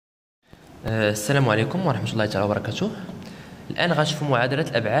السلام عليكم ورحمة الله تعالى وبركاته. الآن غنشوفوا معادلة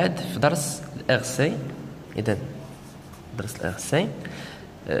الأبعاد في درس الأغ سي. إذا درس الأغ سي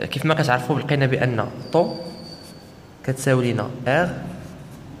كيف ما كتعرفوا لقينا بأن طو كتساوي لنا أغ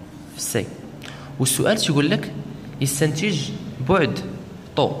في سي، والسؤال تيقول لك يستنتج بعد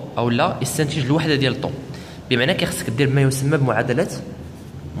طو أو لا يستنتج الوحدة ديال طو، بمعنى كيخصك دير ما يسمى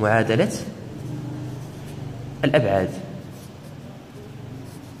بمعادلة الأبعاد.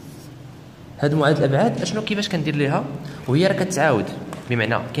 هاد معادلة الأبعاد اشنو كيفاش كندير ليها؟ وهي راه كتعاود،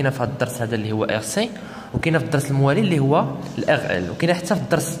 بمعنى كاينه في هاد الدرس هذا اللي هو اغ سي، وكاينه في الدرس الموالي اللي هو الاغ ال، وكاينه حتى في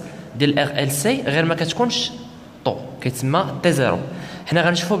الدرس ديال الاغ ال سي غير ما كتكونش طو، كيتسمى تي زيرو. حنا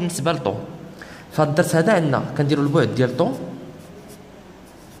غنشوفو بالنسبه لطو في هاد الدرس هذا عندنا كنديرو البعد ديال طو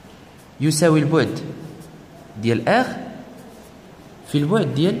يساوي البعد ديال اغ في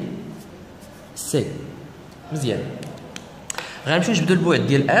البعد ديال سي. مزيان، غنمشيو نجبدو البعد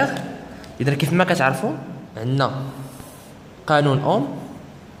ديال اغ. إذا كيف ما كتعرفوا عندنا قانون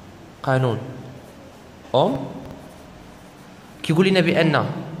أوم كيقول لنا بأن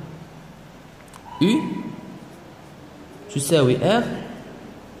U تساوي R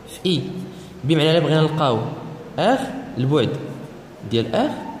في I، بمعنى إلا بغينا نلقاو R البعد ديال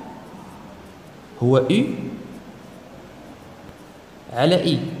R هو U على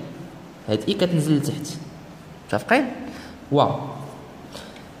I، هاد I كتنزل لتحت، متفقين؟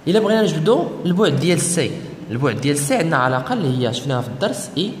 إلا بغينا نجبدو البعد ديال السي، البعد ديال السي عندنا علاقة اللي هي شفناها في الدرس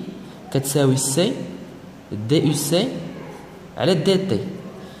إي كتساوي السي دي يو سي على دي تي،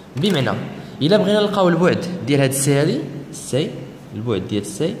 بمعنى إلا بغينا نلقاو البعد ديال هاد السي هادي، السي البعد ديال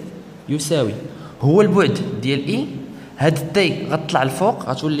السي يساوي هو البعد ديال إي، هاد التي غتطلع الفوق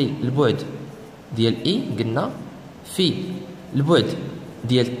غتولي البعد ديال إي قلنا في البعد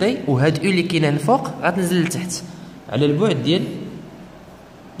ديال تي، وهاد أو اللي كاينه الفوق غتنزل لتحت على البعد ديال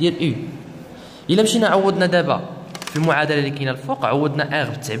او. الا مشينا عوضنا دابا في المعادله اللي كاينه الفوق، عوضنا اغ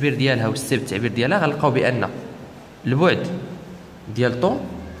بالتعبير ديالها والسي بالتعبير ديالها، غنلقاو بان البعد ديال طو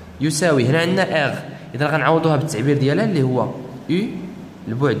يساوي، هنا عندنا اغ اذا غنعوضوها بالتعبير ديالها اللي هو او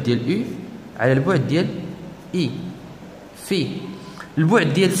البعد ديال او على البعد ديال اي في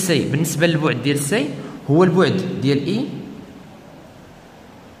البعد ديال سي. بالنسبه للبعد ديال سي هو البعد ديال اي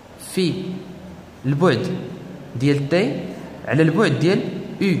في البعد ديال تي على البعد ديال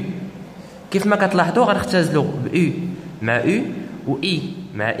او. كيف ما كتلاحظوا غنختزلوا ب او مع او و اي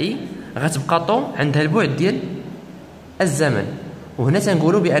مع اي، غتبقى طو عندها البعد ديال الزمن، وهنا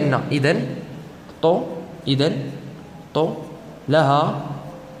تنقولوا بان اذا طو لها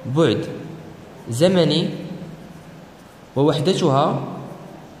بعد زمني ووحدتها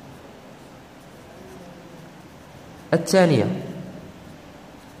الثانيه.